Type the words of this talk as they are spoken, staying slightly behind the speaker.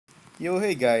Yo,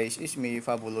 hey guys, it's me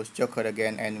Fabulous Joker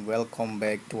again, and welcome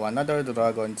back to another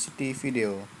Dragon City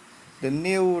video. The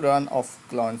new run of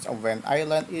clones event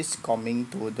island is coming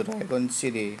to Dragon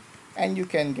City, and you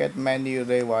can get many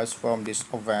rewards from this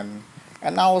event.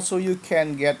 And also you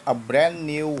can get a brand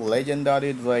new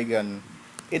legendary dragon.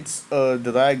 It's a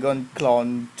dragon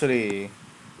clone 3.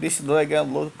 This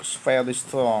dragon looks very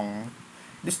strong.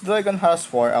 This dragon has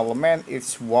 4 elements.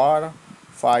 It's war,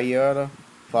 fire,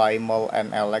 primal,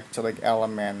 and electric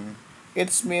element.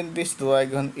 It means this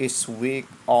dragon is weak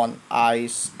on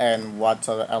ice and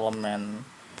water element.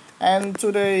 And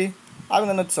today I'm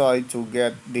gonna try to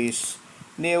get this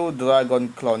new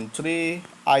dragon clone 3.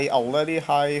 I already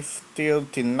have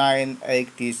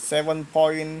 3987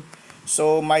 points,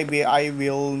 so maybe I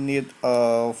will need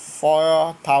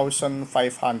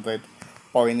 4500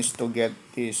 points to get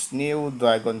this new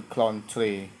dragon clone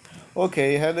 3.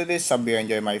 Okay, here it is. Hope you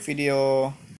enjoy my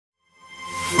video.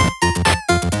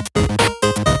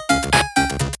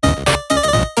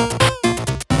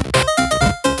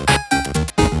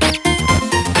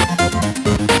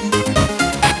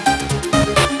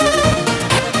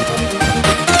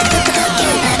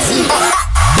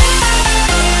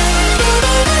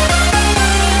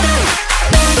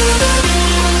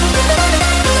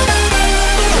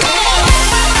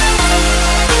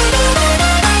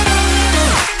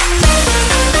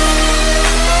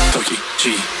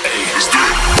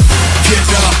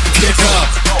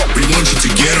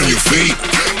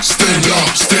 Stand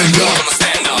up, stand up.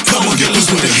 Come on, get loose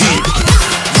with the heat.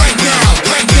 Right now,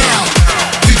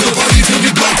 pick up all these and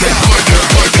you black out.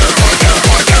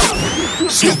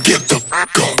 So get the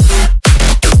fuck up.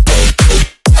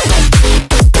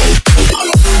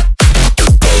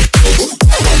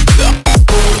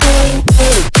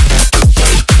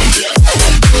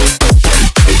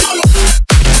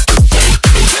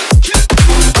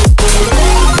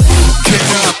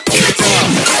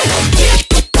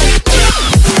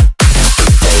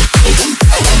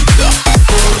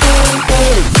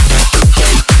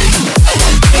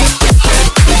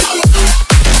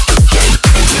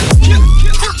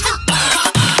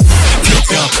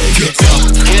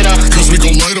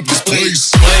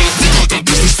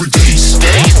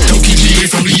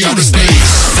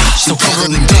 So cover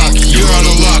and duck, you're out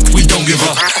of luck, we don't give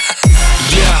up.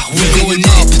 Yeah, we're going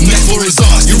up, next floor is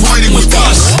us, you're riding with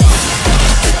us.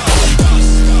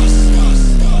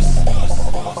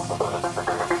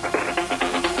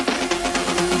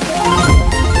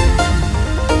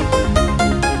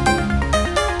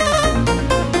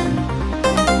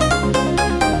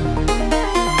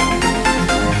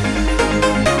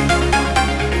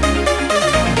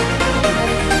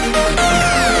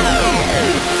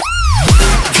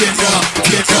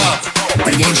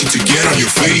 We want you to get on your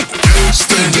feet.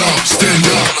 Stand up, stand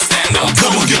up.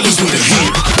 Come on, get loose with the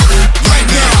heat. Right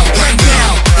now,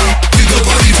 pick up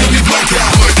all these and you black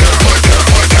out.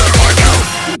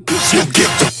 So get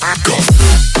the fuck up.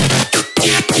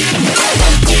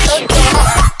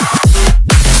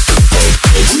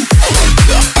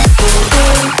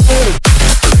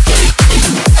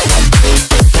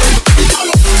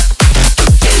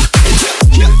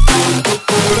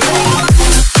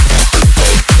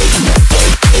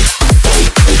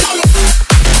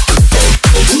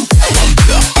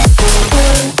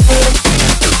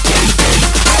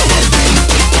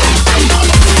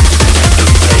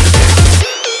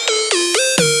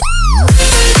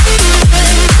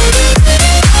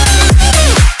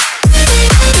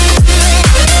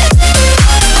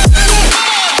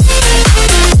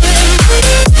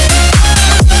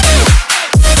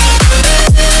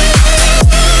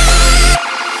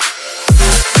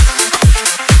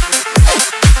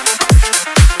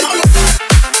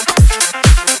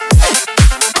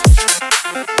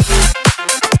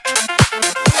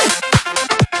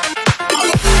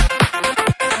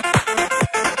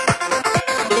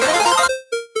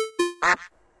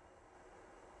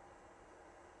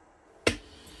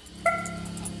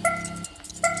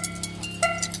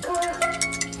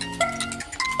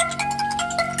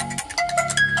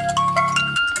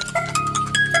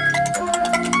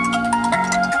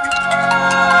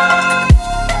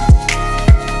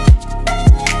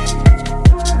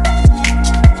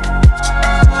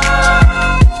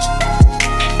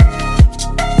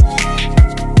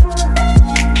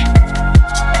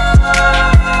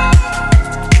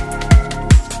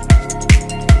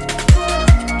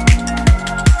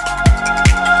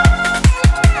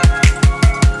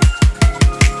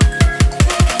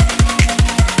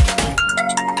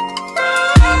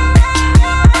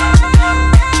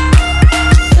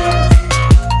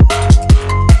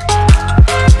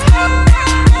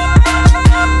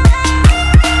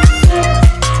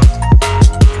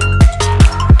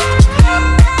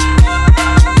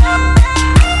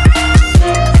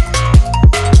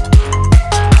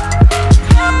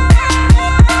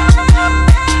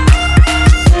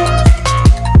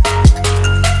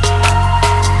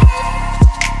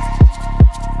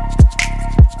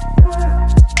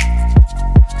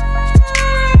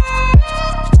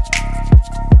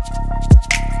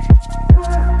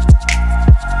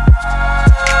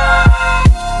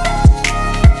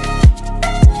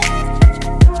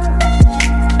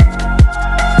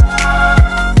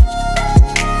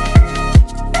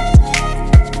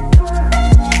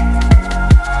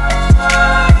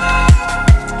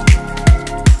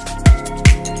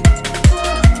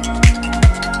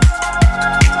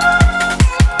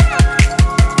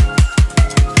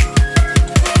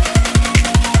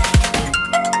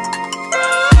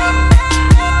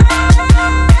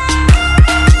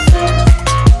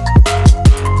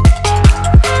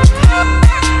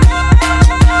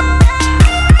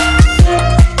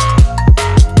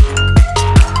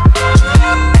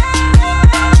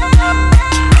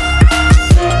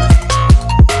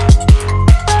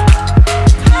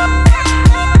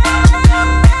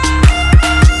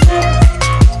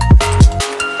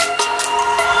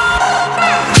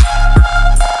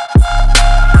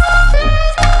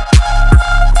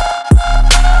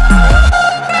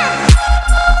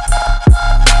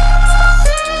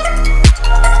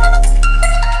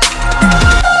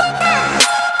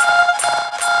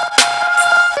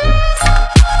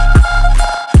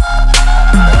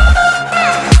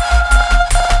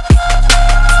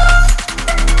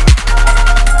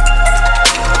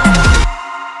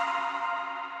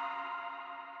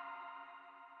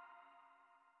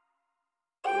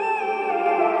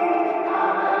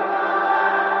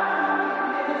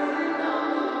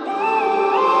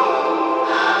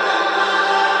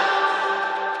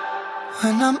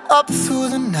 up through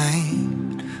the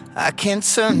night. I can't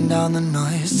turn down the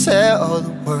noise, tear all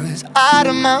the worries out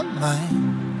of my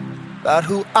mind about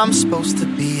who I'm supposed to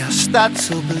be. I start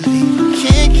to believe I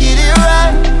can't get it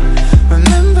right.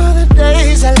 Remember the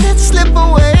days I let slip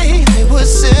away, they were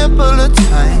simpler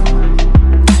times.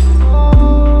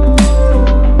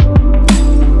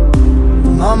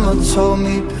 Mama told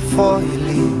me before you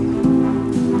leave,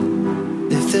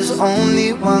 if there's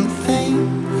only one thing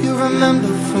you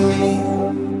remember from me,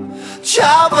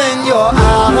 child, when you're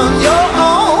out on your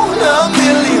own, a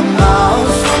million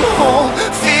miles from home,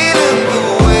 feeling the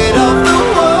weight of the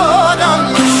world on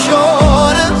your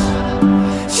shoulders,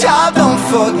 child, don't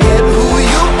forget who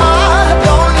you are,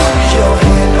 don't lose your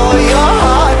head or your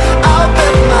heart. I'll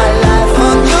bet my life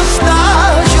on your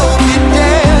stars, you'll be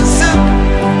dancing,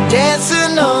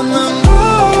 dancing on the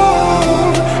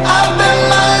moon. I'll bet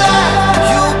my life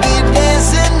you'll be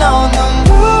dancing on the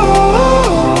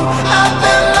moon. I'll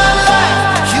bet my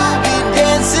life you'll be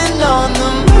dancing on the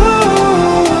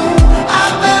moon.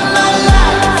 I'll bet my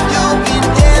life you'll be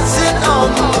dancing on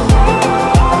the moon.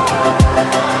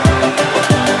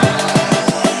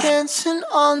 Dancing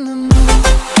on the moon.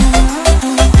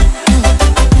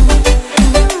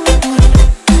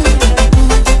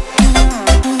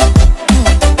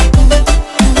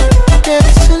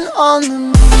 Dancing on the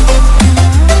moon.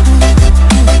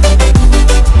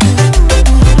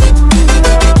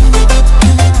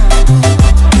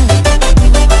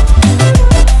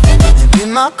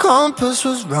 Maybe my compass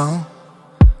was wrong,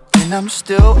 and I'm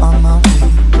still on my way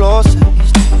closer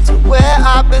each day to where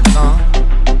I belong.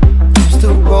 I'm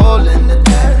still rolling the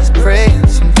dice, praying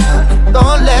sometimes it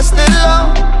don't last that long.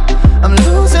 I'm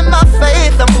losing my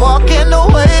faith, I'm walking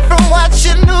away from what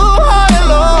you knew all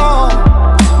along.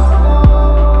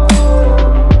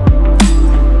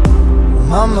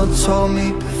 Mama told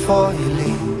me before you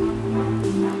leave,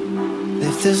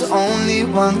 if there's only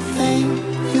one thing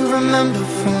you remember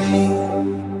from me,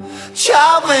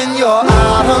 child, when you're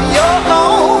out on your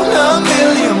own, a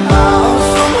million miles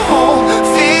from